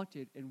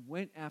wanted and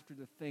went after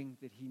the thing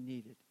that he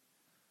needed.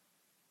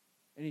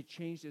 And he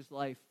changed his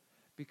life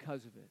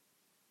because of it.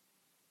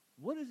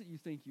 What is it you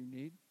think you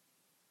need?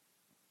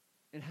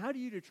 And how do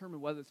you determine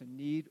whether it's a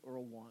need or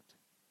a want?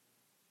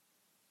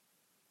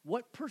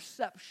 What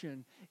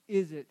perception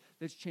is it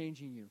that's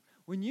changing you?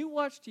 When you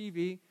watch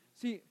TV,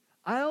 see,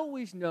 I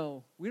always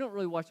know, we don't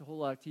really watch a whole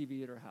lot of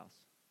TV at our house.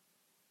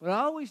 But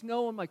I always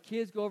know when my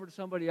kids go over to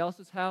somebody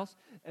else's house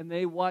and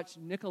they watch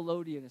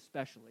Nickelodeon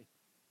especially.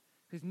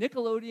 Because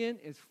Nickelodeon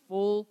is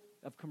full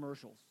of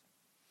commercials.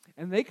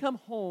 And they come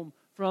home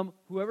from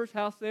whoever's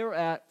house they were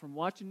at from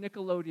watching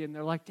Nickelodeon.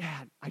 They're like,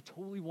 "Dad, I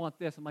totally want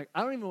this." I'm like,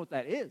 "I don't even know what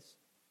that is.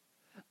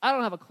 I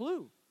don't have a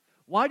clue.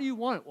 Why do you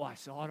want it?" "Well, I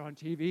saw it on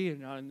TV,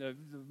 and the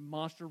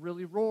monster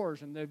really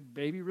roars, and the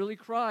baby really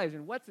cries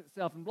and wets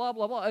itself, and blah,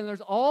 blah, blah." And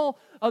there's all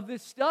of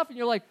this stuff, and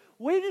you're like,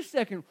 "Wait a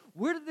second.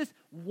 Where did this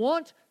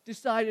want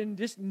decide and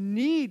this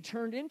need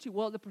turned into?"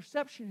 Well, the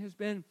perception has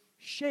been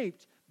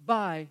shaped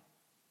by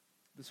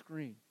the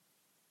screen.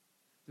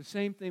 The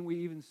same thing we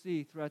even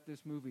see throughout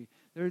this movie.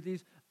 There are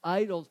these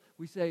idols.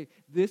 We say,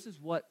 "This is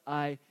what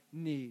I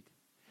need."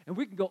 And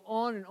we can go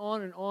on and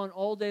on and on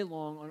all day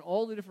long on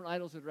all the different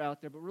idols that are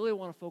out there, but really I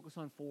want to focus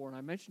on four. And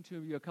I mentioned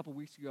to you a couple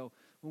weeks ago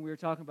when we were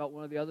talking about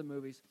one of the other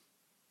movies.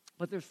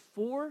 But there's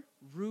four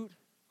root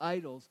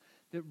idols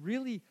that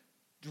really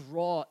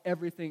draw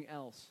everything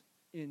else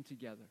in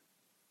together.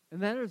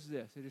 And that is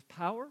this. It is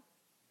power,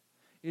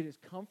 it is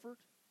comfort,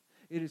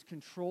 it is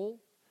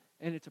control,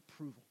 and it's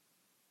approval.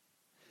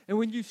 And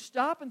when you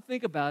stop and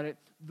think about it,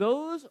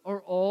 those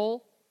are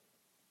all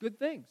good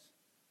things.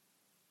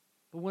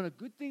 But when a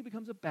good thing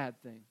becomes a bad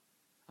thing,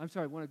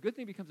 when a good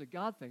thing becomes a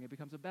God thing, it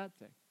becomes a bad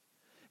thing.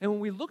 And when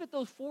we look at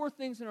those four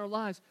things in our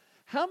lives,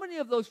 how many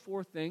of those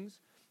four things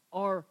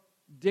are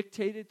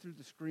dictated through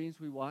the screens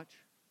we watch?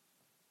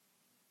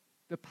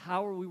 The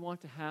power we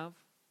want to have?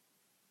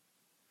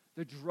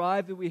 The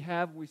drive that we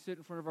have when we sit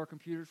in front of our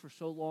computers for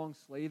so long,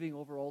 slaving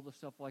over all the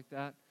stuff like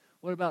that?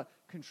 What about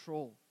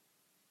control?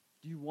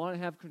 Do you want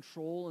to have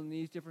control in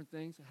these different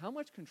things? How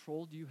much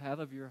control do you have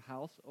of your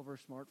house over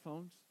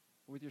smartphones,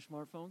 with your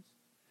smartphones?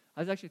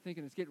 I was actually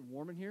thinking it's getting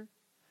warm in here,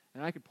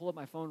 and I could pull up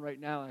my phone right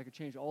now, and I could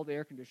change all the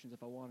air conditions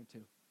if I wanted to.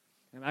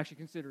 I'm actually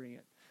considering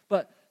it.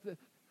 But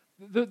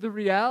the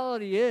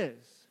reality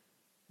is,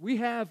 we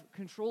have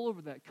control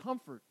over that.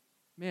 Comfort,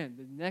 man,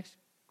 the next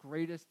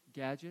greatest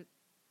gadget.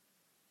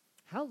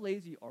 How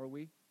lazy are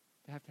we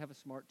to have a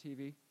smart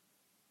TV?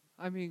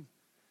 I mean,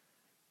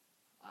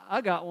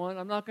 I got one,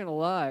 I'm not going to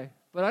lie,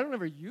 but I don't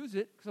ever use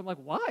it because I'm like,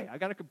 why? I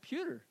got a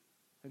computer.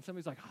 And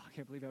somebody's like, oh, I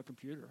can't believe I have a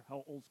computer.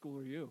 How old school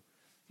are you?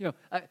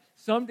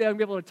 Someday I'm going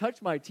to be able to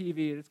touch my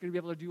TV, and it's going to be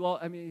able to do all,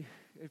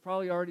 it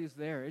probably already is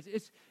there.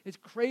 It's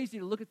crazy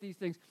to look at these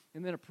things.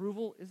 And then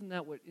approval, isn't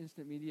that what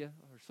instant media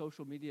or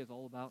social media is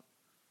all about?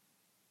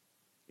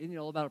 Isn't it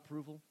all about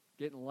approval?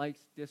 Getting likes,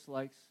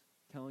 dislikes,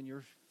 telling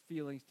your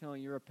feelings,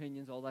 telling your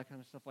opinions, all that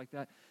kind of stuff like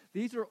that.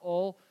 These are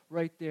all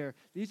right there.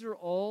 These are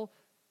all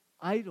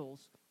idols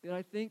that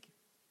I think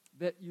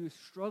that you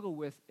struggle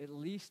with at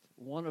least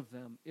one of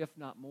them, if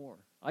not more.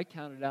 I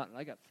counted out, and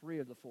I got 3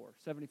 of the 4,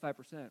 75%.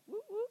 Woo,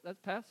 woo, that's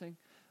passing.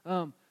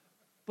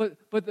 But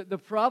the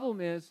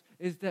problem is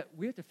that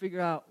we have to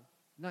figure out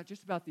not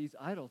just about these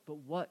idols, but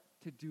what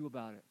to do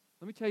about it.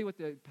 Let me tell you what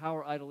the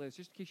power idol is,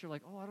 just in case you're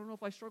like, oh, I don't know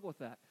if I struggle with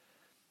that.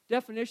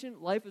 Definition,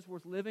 life is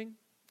worth living,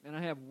 and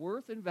I have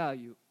worth and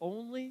value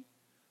only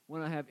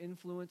when I have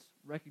influence,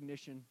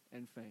 recognition,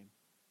 and fame.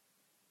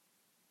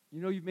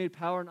 You know you've made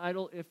power an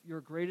idol if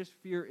your greatest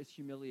fear is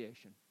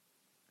humiliation.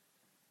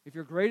 If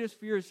your greatest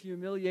fear is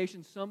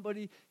humiliation,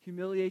 somebody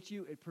humiliates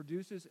you, it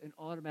produces an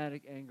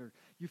automatic anger.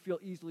 You feel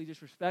easily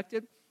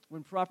disrespected.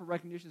 When proper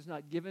recognition is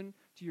not given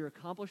to your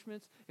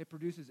accomplishments, it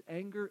produces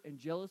anger and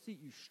jealousy.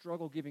 You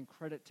struggle giving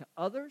credit to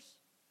others.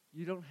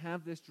 You don't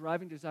have this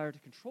driving desire to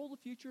control the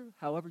future.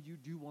 However, you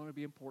do want to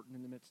be important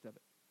in the midst of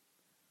it.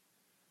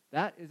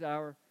 That is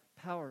our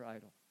power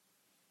idol.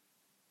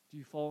 Do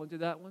you fall into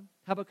that one?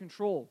 How about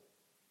control?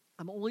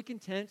 I'm only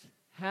content,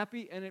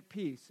 happy, and at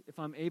peace if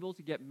I'm able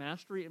to get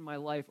mastery in my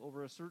life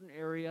over a certain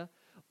area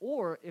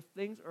or if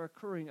things are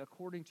occurring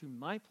according to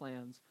my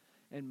plans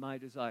and my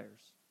desires.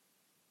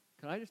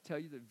 Can I just tell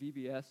you that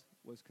VBS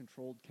was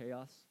controlled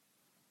chaos?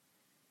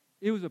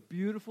 It was a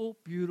beautiful,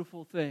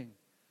 beautiful thing.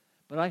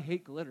 But I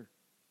hate glitter.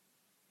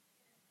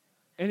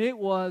 And it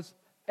was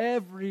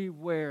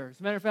everywhere. As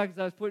a matter of fact, as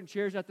I was putting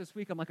chairs out this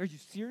week, I'm like, are you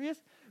serious?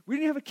 We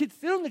didn't have a kid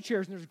sit on the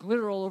chairs, and there's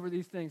glitter all over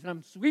these things. And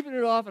I'm sweeping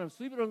it off, and I'm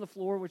sweeping it on the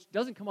floor, which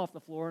doesn't come off the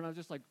floor. And I was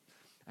just like,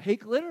 I hate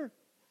glitter.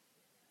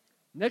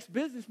 Next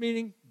business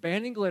meeting,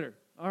 banning glitter.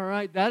 All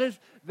right, that is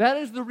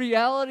the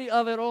reality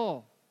of it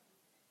all.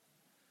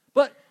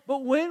 But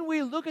when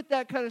we look at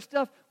that kind of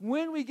stuff,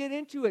 when we get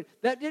into it,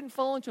 that didn't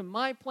fall into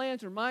my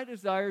plans or my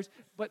desires.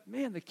 But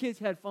man, the kids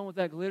had fun with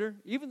that glitter.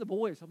 Even the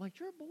boys. I'm like,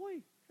 you're a boy.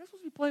 You're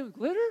supposed to be playing with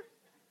glitter?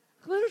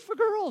 Glitter's for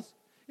girls.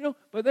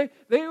 But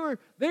they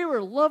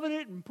were loving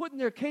it and putting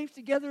their capes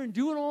together and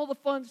doing all the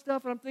fun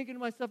stuff. And I'm thinking to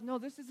myself, no,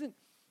 this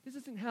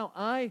isn't how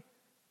I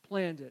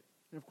planned it.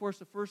 And of course,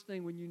 the first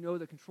thing when you know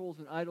that control is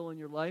an idol in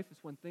your life is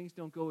when things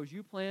don't go as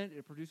you planned.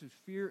 It produces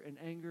fear and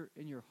anger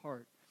in your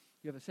heart.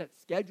 You have a set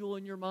schedule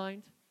in your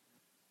mind.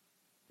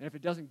 And if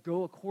it doesn't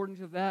go according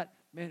to that,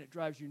 man, it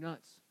drives you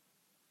nuts.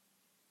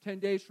 10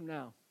 days from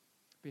now,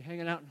 I'll be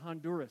hanging out in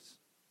Honduras.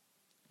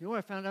 You know what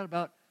I found out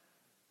about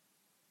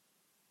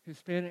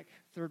Hispanic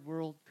third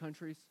world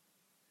countries?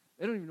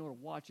 They don't even know what a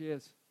watch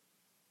is.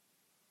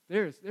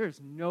 There's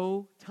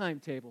no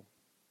timetable.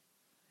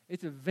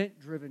 It's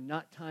event-driven,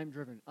 not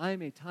time-driven. I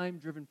am a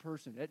time-driven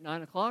person. At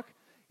 9 o'clock,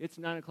 it's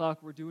 9 o'clock,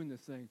 we're doing this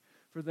thing.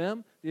 For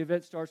them, the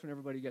event starts when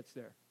everybody gets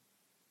there.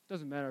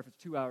 Doesn't matter if it's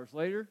 2 hours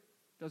later.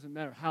 Doesn't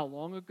matter how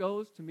long it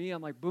goes. To me,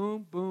 I'm like,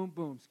 boom, boom,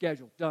 boom,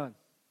 schedule, done.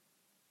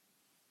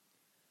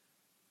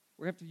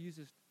 We're going to have to use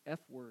this F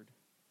word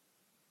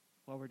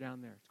while we're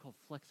down there. It's called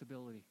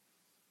flexibility.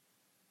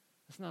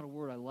 That's not a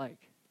word I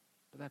like,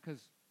 but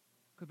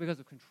because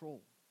of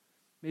control.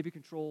 Maybe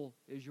control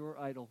is your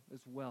idol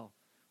as well.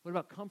 What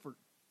about comfort?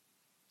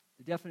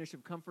 The definition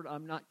of comfort,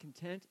 I'm not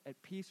content,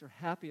 at peace, or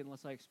happy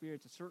unless I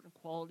experience a certain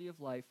quality of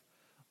life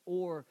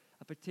or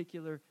a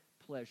particular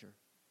pleasure.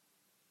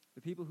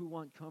 The people who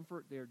want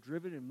comfort, they are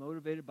driven and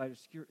motivated by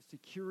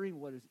securing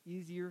what is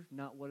easier,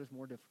 not what is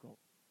more difficult.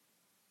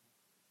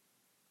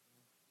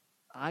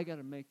 I got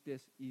to make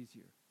this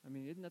easier.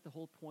 Isn't that the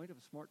whole point of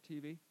a smart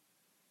TV?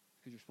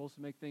 Because you're supposed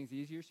to make things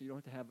easier so you don't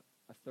have to have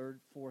a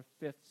third, fourth,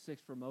 fifth,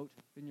 sixth remote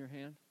in your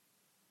hand?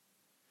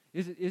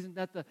 Isn't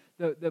that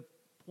the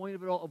point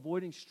of it all?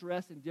 Avoiding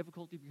stress and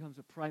difficulty becomes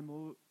a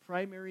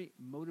primary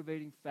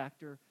motivating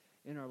factor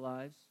in our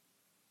lives.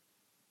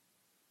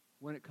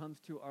 When it comes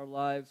to our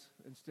lives,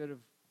 instead of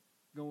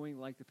going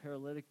like the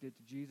paralytic did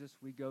to Jesus,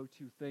 we go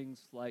to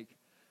things like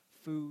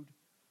food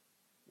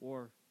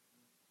or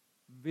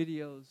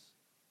videos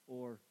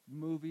or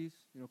movies.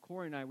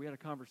 Corey and I, we had a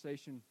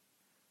conversation,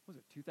 was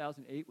it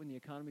 2008 when the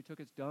economy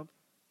took its dump?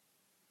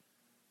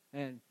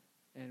 And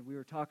we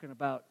were talking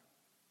about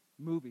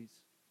movies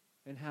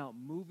and how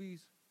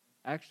movies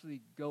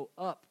actually go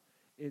up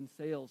in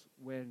sales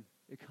when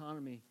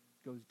economy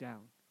goes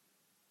down.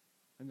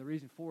 And the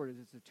reason for it is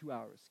it's a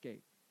 2-hour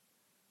escape.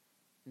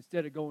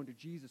 Instead of going to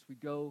Jesus, we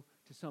go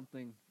to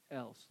something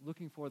else,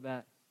 looking for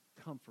that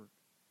comfort.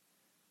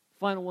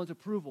 Final one's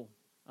approval.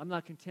 I'm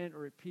not content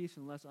or at peace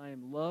unless I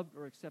am loved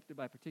or accepted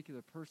by a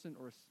particular person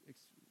or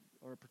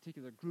a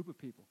particular group of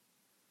people.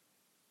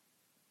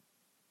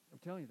 I'm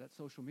telling you, that's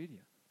social media.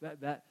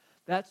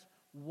 That's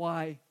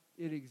why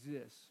it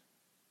exists.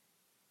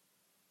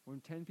 When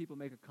 10 people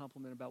make a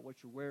compliment about what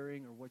you're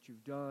wearing or what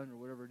you've done or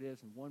whatever it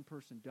is, and one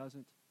person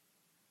doesn't,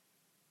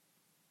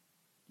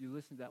 you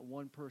listen to that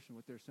one person,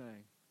 what they're saying.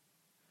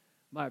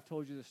 I might have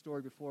told you this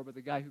story before, but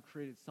the guy who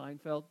created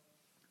Seinfeld,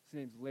 his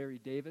name's Larry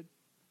David.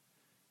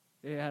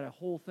 They had a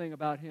whole thing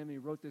about him. He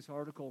wrote this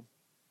article.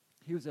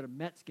 He was at a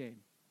Mets game,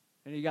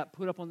 and he got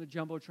put up on the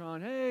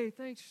Jumbotron. Hey,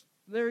 thanks,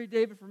 Larry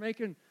David, for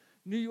making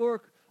New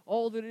York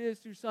all that it is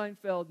through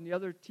Seinfeld and the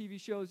other TV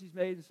shows he's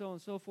made and so on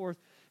and so forth.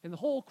 And the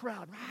whole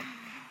crowd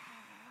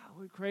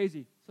went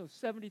crazy. So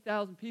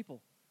 70,000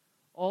 people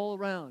all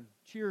around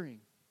cheering.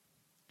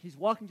 He's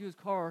walking to his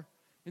car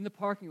in the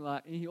parking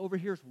lot, and he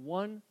overhears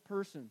one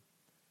person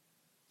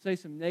say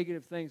some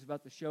negative things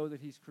about the show that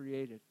he's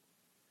created.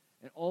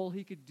 And all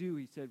he could do,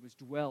 he said, was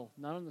dwell,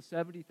 not on the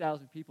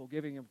 70,000 people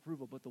giving him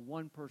approval, but the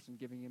one person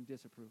giving him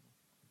disapproval.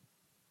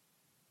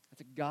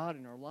 That's a God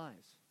in our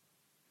lives.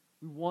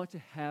 We want to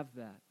have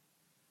that.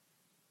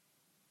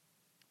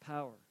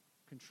 Power,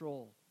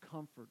 control,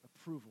 comfort,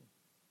 approval.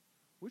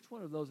 Which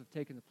one of those have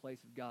taken the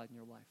place of God in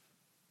your life?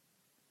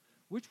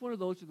 Which one of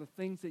those are the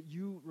things that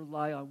you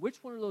rely on?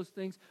 Which one of those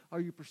things are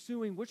you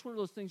pursuing? Which one of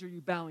those things are you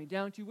bowing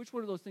down to? Which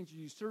one of those things are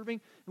you serving?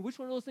 And which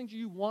one of those things are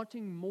you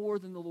wanting more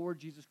than the Lord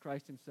Jesus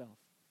Christ himself?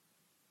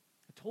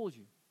 I told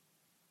you.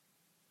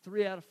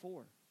 3 out of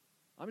 4.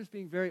 I'm just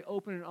being very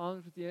open and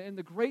honest with you. And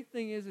the great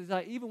thing is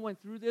I even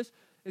went through this.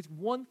 It's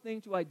one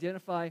thing to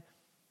identify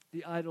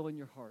the idol in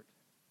your heart.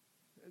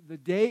 The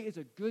day is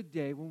a good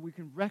day when we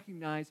can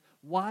recognize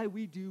why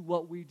we do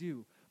what we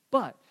do.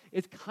 But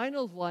it's kind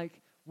of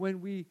like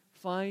when we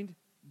find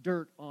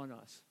dirt on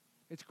us.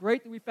 It's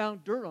great that we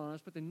found dirt on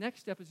us, but the next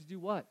step is to do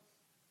what?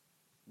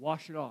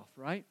 Wash it off,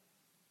 right?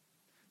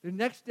 The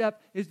next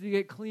step is to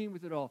get clean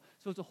with it all.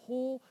 So it's a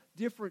whole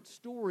different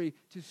story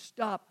to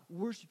stop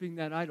worshiping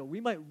that idol.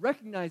 We might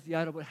recognize the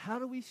idol, but how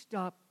do we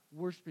stop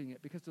worshiping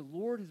it? Because the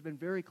Lord has been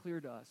very clear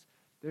to us.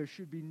 There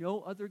should be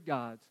no other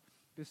gods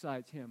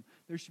besides him.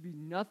 There should be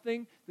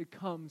nothing that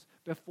comes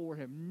before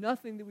him,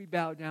 nothing that we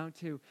bow down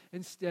to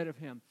instead of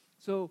him.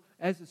 So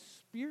as the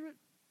Spirit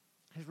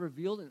has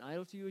revealed an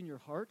idol to you in your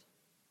heart,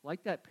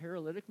 like that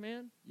paralytic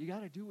man, you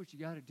got to do what you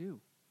got to do.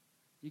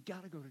 You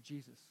got to go to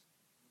Jesus.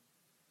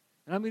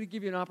 And I'm going to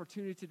give you an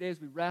opportunity today as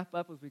we wrap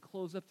up, as we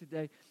close up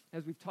today,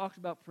 as we've talked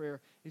about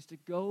prayer, is to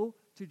go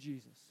to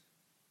Jesus,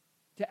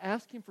 to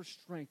ask him for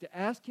strength, to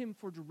ask him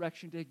for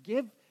direction, to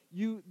give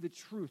you the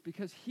truth,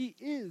 because he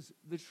is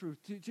the truth,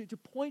 to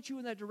point you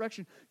in that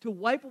direction, to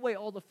wipe away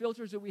all the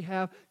filters that we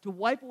have, to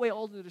wipe away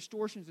all the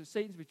distortions that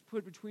Satan's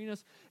put between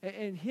us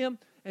and him,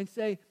 and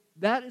say,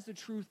 that is the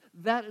truth,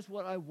 that is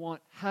what I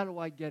want, how do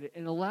I get it?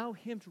 And allow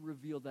him to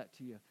reveal that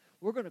to you.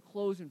 We're going to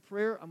close in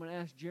prayer. I'm going to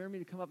ask Jeremy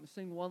to come up and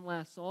sing one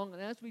last song,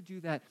 and as we do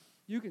that,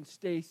 you can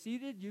stay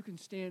seated, you can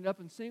stand up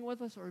and sing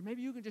with us, or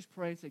maybe you can just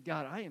pray and say,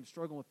 God, I am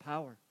struggling with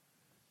power.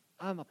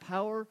 I'm a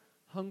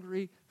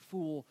power-hungry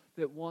fool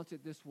that wants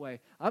it this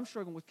way. I'm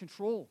struggling with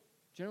control.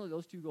 Generally,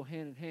 those two go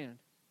hand in hand.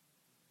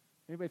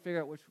 Anybody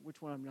figure out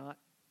which one I'm not?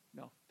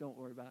 No, don't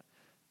worry about it.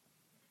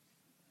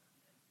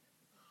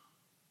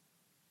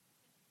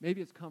 Maybe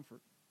it's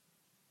comfort.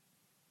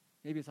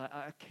 Maybe it's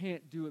I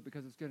can't do it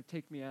because it's going to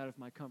take me out of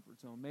my comfort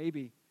zone.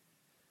 Maybe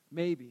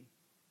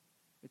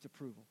it's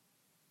approval.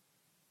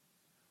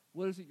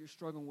 What is it you're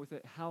struggling with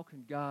it? How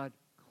can God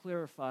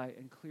clarify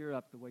and clear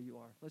up the way you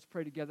are? Let's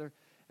pray together,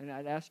 and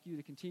I'd ask you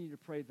to continue to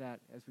pray that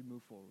as we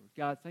move forward.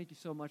 God, thank you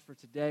so much for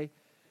today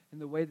and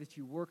the way that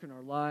you work in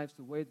our lives,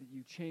 the way that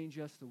you change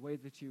us, the way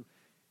that you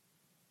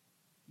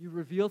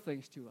reveal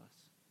things to us.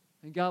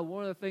 And God,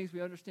 one of the things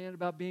we understand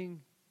about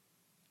being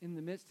in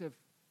the midst of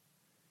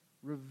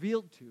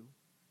revealed to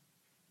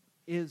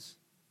is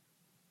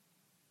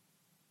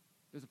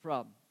there's a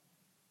problem.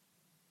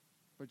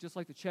 But just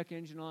like the check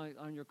engine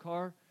on your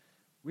car,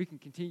 we can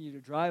continue to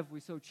drive if we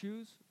so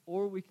choose,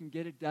 or we can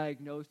get it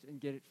diagnosed and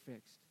get it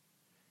fixed.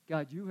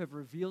 God, you have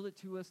revealed it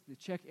to us. The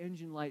check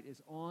engine light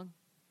is on.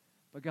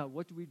 But God,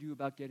 what do we do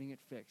about getting it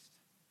fixed?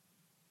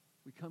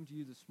 We come to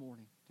you this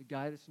morning to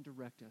guide us and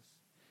direct us,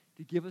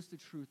 to give us the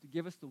truth, to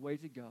give us the way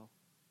to go.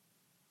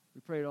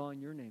 We pray it all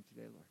in your name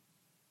today, Lord.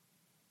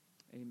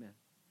 Amen.